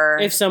before.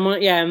 If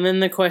someone, and then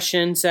the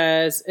question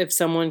says, if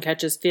someone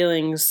catches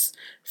feelings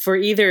for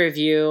either of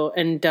you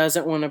and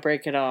doesn't want to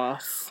break it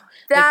off,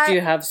 do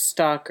you have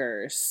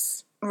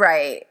stalkers?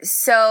 Right.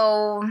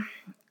 So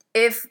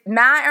if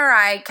Matt or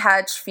I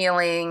catch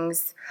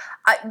feelings,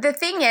 the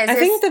thing is, I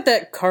think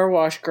that car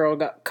wash girl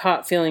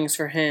caught feelings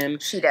for him.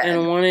 She did.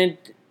 And wanted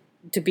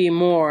to be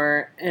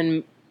more.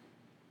 And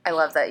I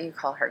love that you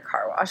call her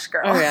car wash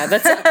girl. Oh, yeah.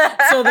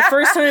 So the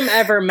first time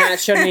ever Matt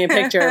showed me a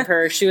picture of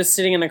her, she was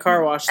sitting in a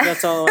car wash.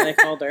 That's all I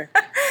called her.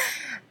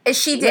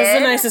 She did. That's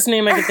the nicest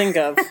name I could think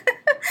of.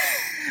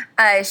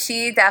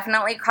 She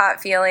definitely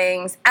caught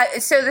feelings.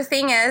 So the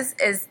thing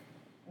is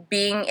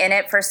being in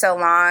it for so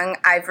long,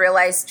 I've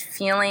realized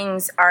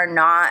feelings are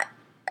not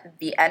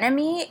the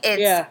enemy.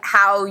 It's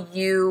how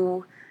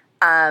you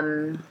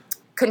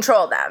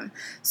control them.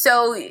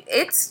 So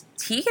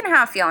he can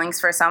have feelings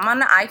for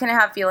someone. I can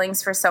have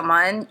feelings for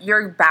someone.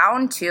 You're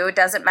bound to. It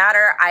doesn't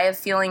matter. I have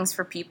feelings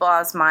for people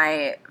as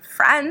my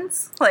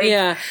friends.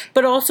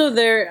 But also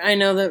I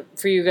know that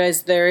for you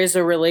guys, there is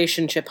a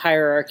relationship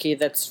hierarchy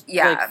that's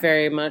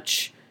very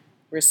much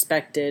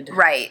respected.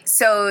 Right.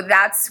 So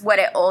that's what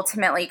it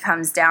ultimately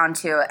comes down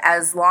to.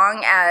 As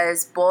long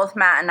as both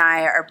Matt and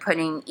I are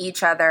putting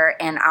each other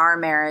and our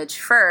marriage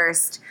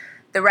first,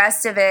 the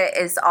rest of it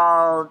is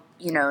all,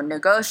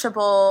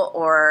 negotiable,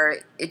 or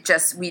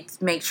we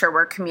make sure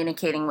we're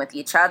communicating with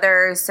each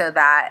other so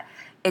that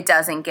it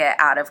doesn't get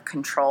out of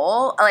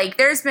control. Like,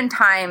 there's been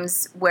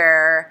times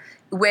where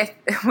with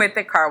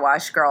the car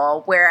wash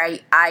girl where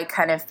I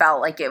kind of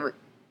felt like it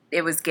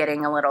was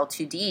getting a little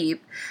too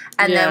deep.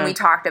 And then we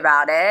talked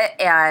about it.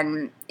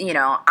 And,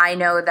 I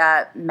know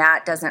that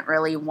Matt doesn't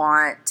really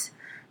want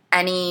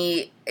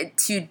to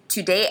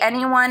date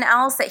anyone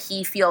else that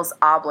he feels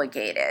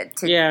obligated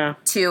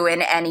to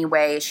in any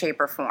way, shape,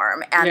 or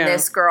form. And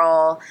this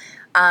girl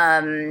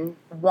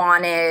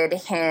wanted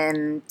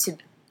him to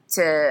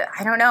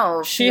I don't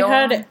know. She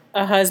had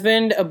a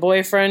husband, a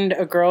boyfriend,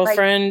 a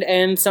girlfriend,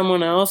 and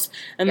someone else.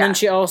 And then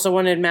she also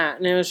wanted Matt.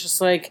 And it was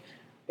just like,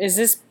 is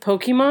this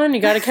Pokemon?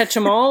 You got to catch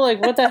them all? Like,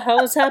 what the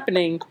hell is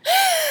happening?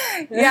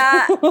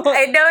 Yeah,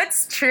 I know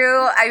it's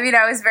true. I mean,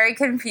 I was very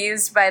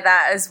confused by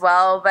that as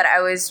well, but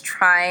I was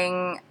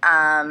trying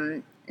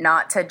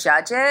not to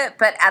judge it.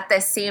 But at the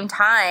same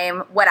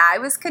time, what I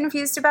was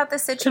confused about the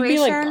situation... Could be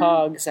like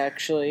Pogs,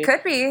 actually.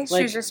 Could be.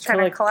 She was just trying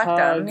to collect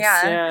them.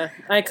 Yeah,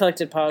 I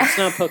collected Pogs,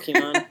 not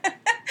Pokemon.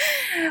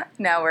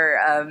 Now we're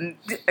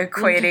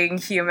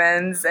equating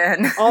humans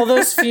and... All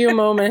those few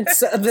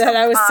moments that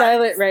I was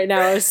silent right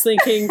now, I was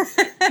thinking,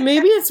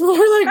 maybe it's more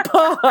like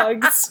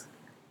Pogs.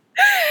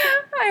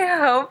 I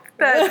hope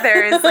that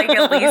there is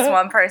at least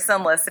one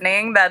person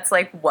listening that's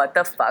like, what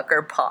the fuck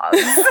are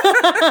Pogs?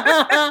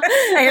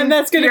 And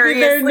that's going to be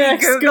their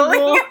next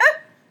Google.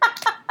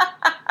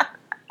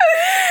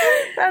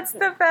 That's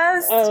the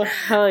best. Oh,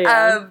 hell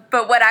yeah.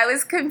 But what I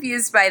was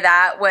confused by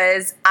that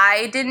was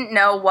I didn't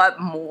know what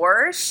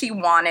more she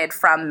wanted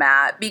from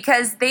Matt,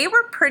 because they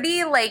were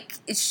pretty,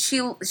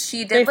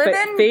 she did live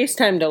in...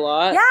 FaceTimed a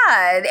lot.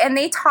 Yeah, and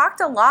they talked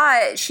a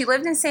lot. She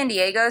lived in San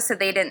Diego, so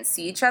they didn't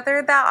see each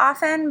other that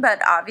often, but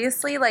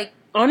obviously,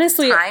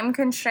 honestly, time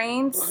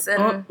constraints.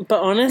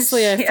 But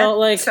honestly, I felt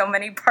like... so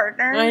many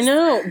partners. I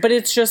know, but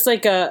it's just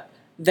like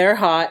they're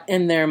hot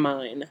and they're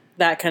mine.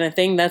 That kind of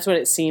thing. That's what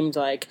it seemed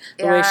like.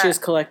 The way she was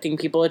collecting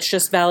people. It's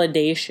just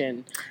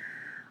validation.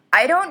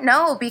 I don't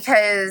know,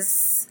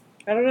 because...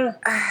 I don't know.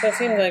 That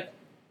seems like...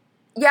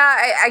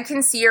 Yeah, I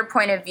can see your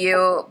point of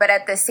view, but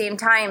at the same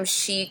time,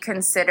 she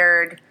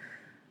considered...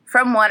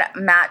 From what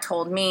Matt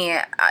told me,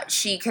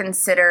 she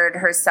considered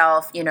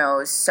herself,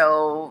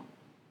 so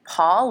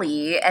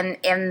poly. And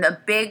the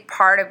big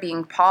part of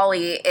being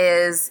poly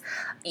is...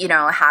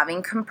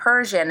 having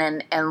compersion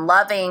and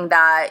loving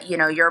that,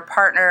 your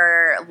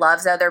partner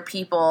loves other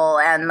people,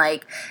 and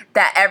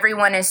that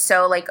everyone is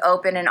so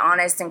open and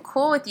honest and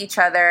cool with each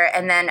other.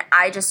 And then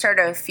I just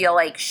started to feel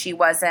like she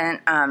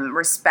wasn't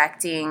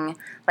respecting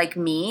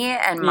me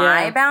and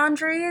my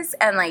boundaries.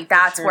 And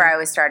that's where I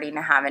was starting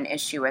to have an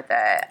issue with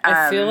it.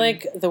 I feel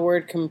like the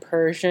word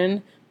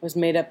compersion was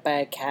made up by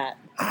a cat.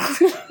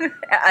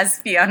 As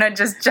Fiona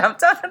just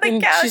jumped off of the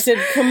couch. She said,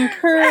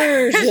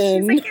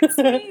 compersion. She's like, it's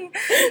me.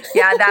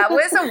 Yeah, that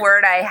was a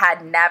word I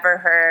had never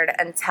heard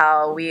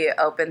until we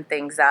opened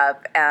things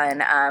up. And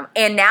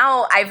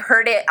now I've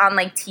heard it on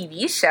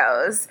TV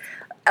shows.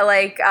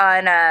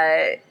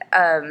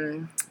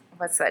 On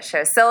what's that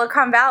show?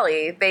 Silicon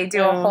Valley. They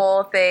do a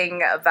whole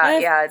thing about,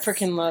 I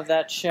freaking love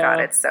that show. God,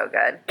 it's so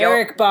good.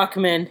 Eric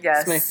Bachman.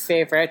 Yes. It's my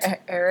favorite.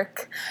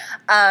 Eric.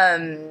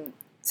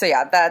 So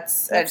yeah,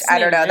 that's I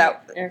don't know, right?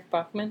 Eric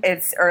Bachman.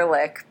 It's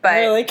Ehrlich,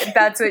 but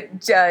that's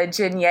what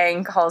Jin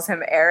Yang calls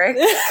him, Eric.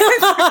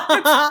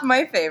 It's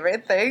my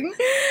favorite thing.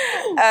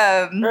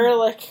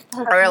 Ehrlich.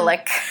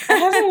 Ehrlich. I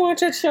haven't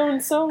watched that show in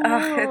so long.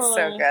 Oh, it's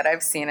so good.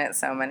 I've seen it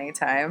so many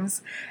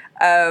times.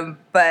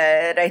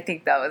 But I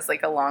think that was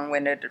like a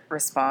long-winded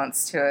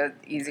response to an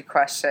eey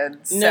question.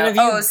 So, none of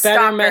you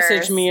better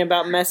message me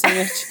about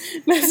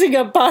messing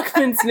up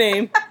Bachman's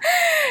name.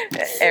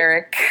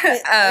 Eric.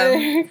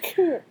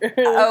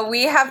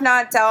 We have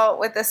not dealt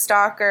with a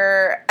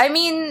stalker. I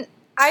mean,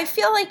 I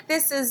feel like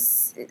this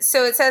is...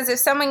 So it says if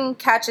someone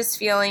catches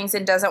feelings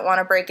and doesn't want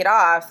to break it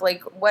off,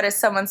 like, what is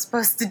someone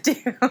supposed to do?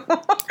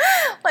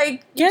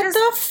 Like, get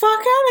the fuck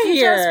out of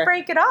here. You just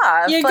break it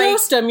off. You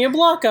ghost them. You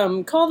block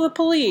them. Call the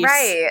police.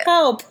 Right.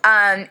 Help.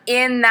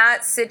 In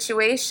that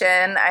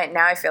situation,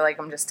 now I feel like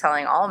I'm just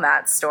telling all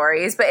Matt's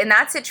stories, but in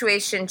that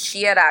situation,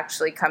 she had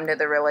actually come to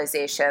the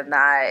realization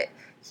that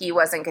he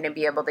wasn't going to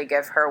be able to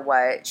give her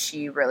what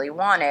she really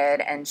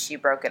wanted, and she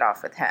broke it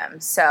off with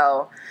him.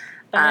 So,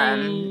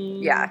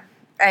 yeah.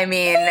 I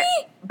mean,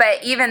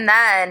 but even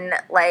then,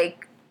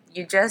 like,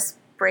 you just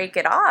break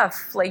it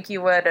off like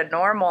you would a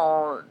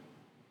normal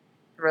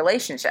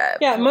relationship.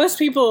 Yeah, most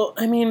people,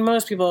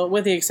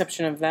 with the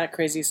exception of that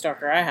crazy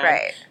stalker I had,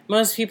 right.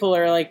 Most people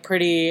are, like,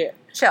 pretty...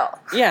 chill.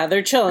 Yeah,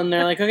 they're chill, and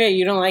they're like, okay,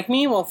 you don't like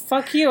me? Well,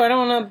 fuck you. I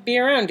don't want to be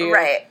around you.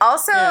 Right.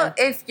 Also,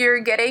 if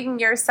you're getting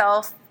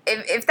yourself...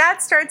 If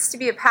that starts to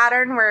be a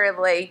pattern where,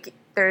 like,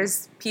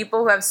 there's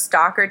people who have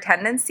stalker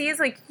tendencies,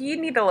 like, you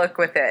need to look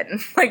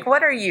within. Like,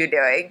 what are you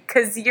doing?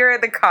 Because you're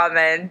the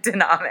common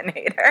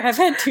denominator. I've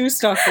had 2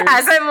 stalkers.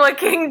 As I'm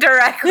looking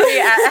directly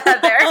at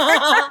Heather.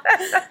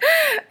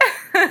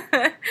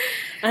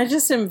 I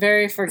just am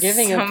very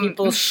forgiving of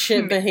people's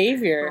shit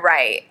behavior.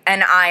 Right.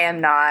 And I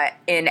am not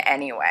in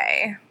any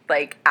way,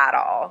 like, at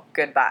all.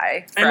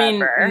 Goodbye. Forever.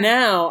 I mean,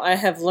 now I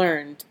have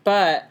learned,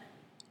 but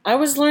I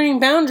was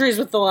learning boundaries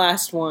with the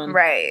last one.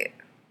 Right.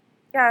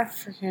 Yeah.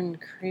 Freaking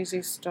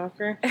crazy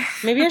stalker.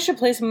 Maybe I should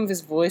play some of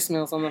his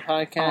voicemails on the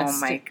podcast. Oh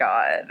my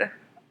god.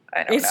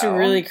 I don't know. It's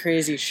really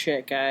crazy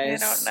shit,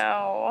 guys. I don't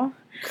know.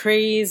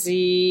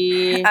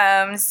 Crazy.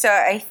 So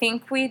I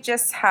think we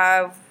just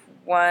have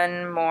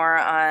one more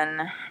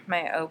on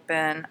my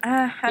open.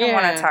 I don't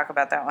want to talk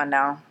about that one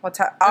now.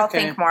 I'll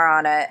think more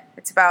on it.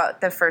 It's about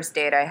the first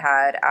date I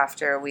had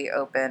after we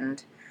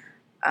opened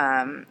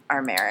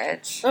our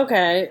marriage.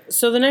 Okay,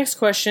 so the next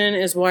question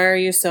is, why are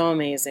you so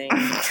amazing?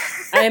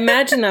 I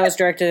imagine that was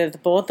directed at the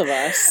both of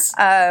us.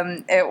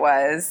 It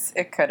was.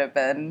 It could have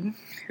been.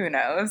 Who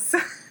knows?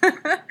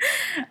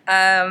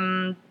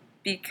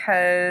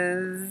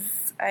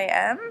 Because I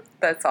am.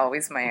 That's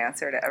always my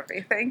answer to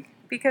everything.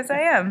 Because I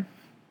am.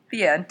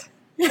 The end.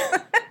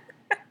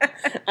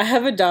 I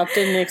have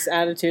adopted Nick's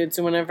attitude,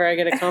 so whenever I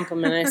get a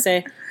compliment, I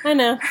say, I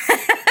know.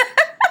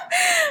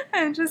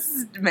 I'm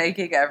just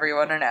making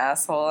everyone an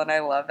asshole, and I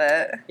love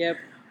it. Yep.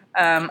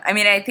 I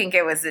mean, I think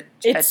it was a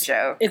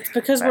joke. It's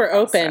because we're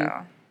open.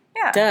 Also,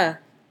 yeah. Duh.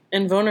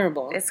 And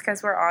vulnerable. It's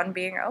because we're on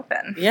being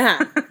open. Yeah.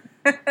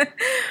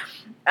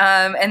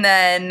 And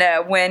then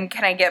when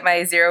can I get my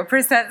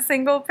 0%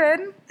 single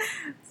pin?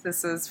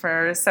 This was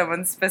for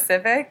someone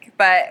specific,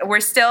 but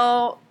we're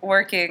still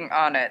working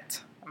on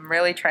it. I'm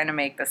really trying to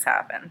make this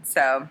happen.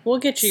 So we'll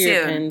get you soon,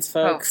 your pins,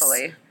 folks.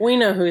 Hopefully. We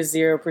know who's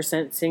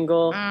 0%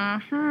 single.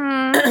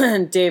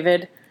 Mm-hmm.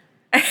 David.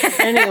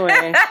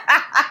 Anyway.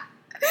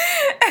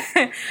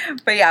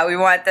 But yeah, we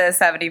want the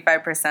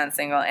 75%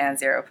 single and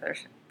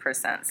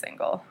 0%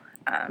 single.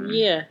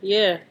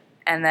 Yeah.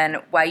 And then,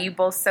 why you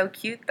both so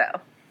cute,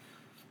 though?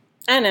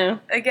 I know.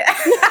 Again.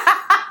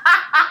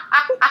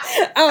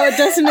 Oh, it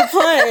doesn't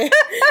apply.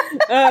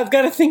 I've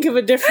got to think of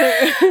a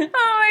different... Oh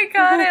my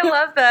god, I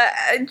love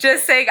that.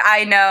 Just saying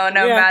I know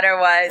no matter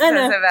what.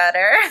 Doesn't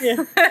matter.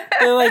 Yeah.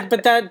 They're like,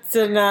 but that's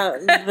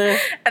not the...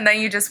 And then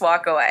you just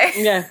walk away.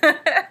 Yeah.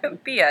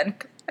 The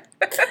end.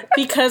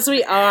 Because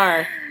we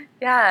are.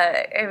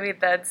 Yeah, I mean,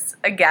 that's,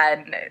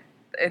 again,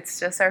 it's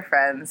just our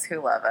friends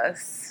who love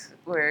us.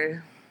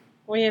 We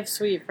have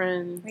sweet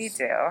friends. We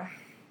do.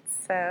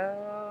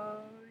 So,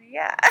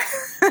 yeah.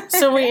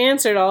 So we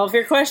answered all of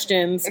your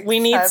questions. We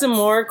need some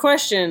more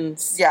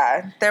questions.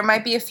 Yeah, there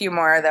might be a few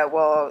more that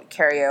we'll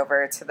carry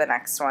over to the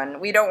next one.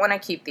 We don't want to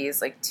keep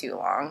these, like, too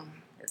long.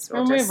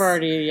 We've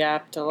already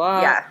yapped a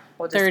lot. Yeah.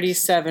 We'll just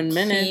 37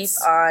 minutes.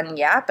 Keep on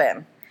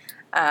yapping.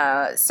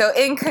 So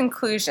in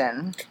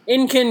conclusion.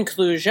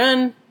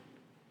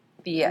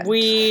 Yeah.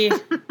 We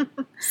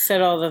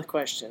said all the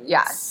questions.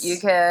 Yeah. You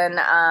can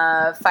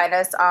find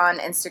us on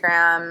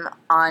Instagram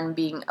on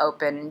Being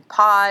Open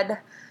Pod.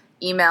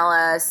 Email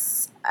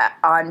us at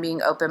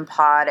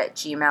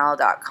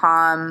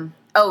onbeingopenpod@gmail.com.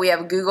 Oh, we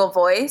have Google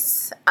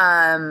Voice.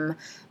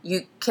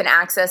 You can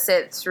access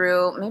it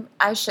through, maybe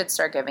I should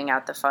start giving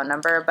out the phone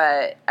number,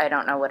 but I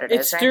don't know what it is right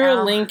now. It's through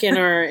a link in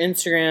our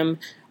Instagram.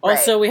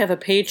 Also, we have a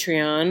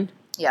Patreon.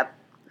 Yep.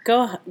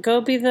 Go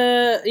be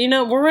the,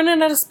 we're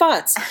running out of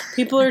spots.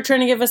 People are trying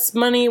to give us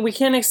money. We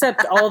can't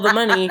accept all the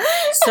money.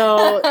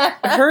 So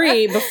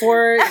hurry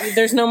before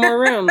there's no more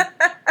room.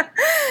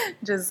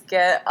 Just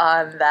get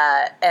on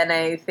that. And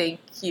I think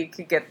you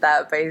could get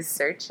that by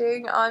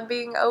searching on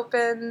Being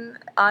Open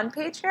on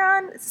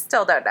Patreon.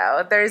 Still don't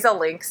know. There's a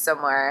link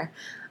somewhere.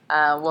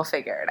 We'll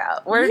figure it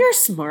out. You're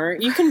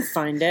smart. You can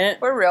find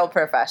it. We're real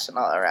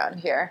professional around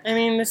here. I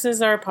mean, this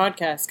is our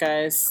podcast,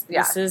 guys.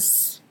 Yeah.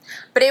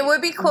 But it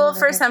would be cool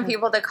for some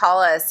people to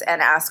call us and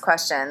ask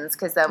questions,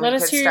 because then we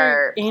could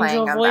start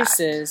playing them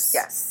voices.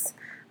 back. Yes.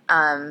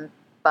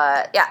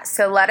 But yeah,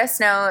 so let us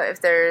know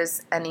if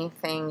there's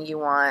anything you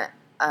want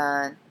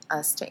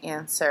us to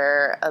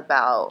answer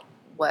about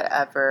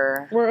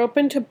whatever. We're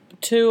open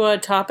to a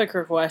topic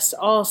request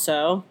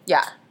also.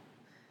 Yeah.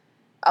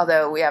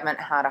 Although we haven't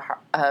had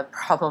a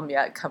problem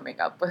yet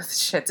coming up with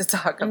shit to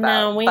talk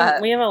about. No, we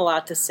have a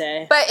lot to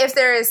say. But if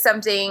there is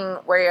something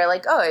where you're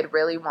like, oh, I'd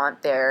really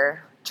want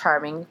their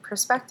charming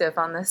perspective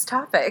on this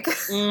topic.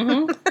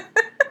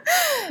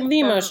 Mm-hmm.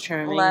 The most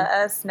charming. Let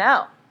us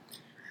know.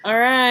 All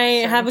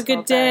right. Have a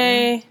good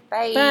day.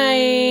 Bye.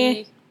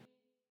 Bye.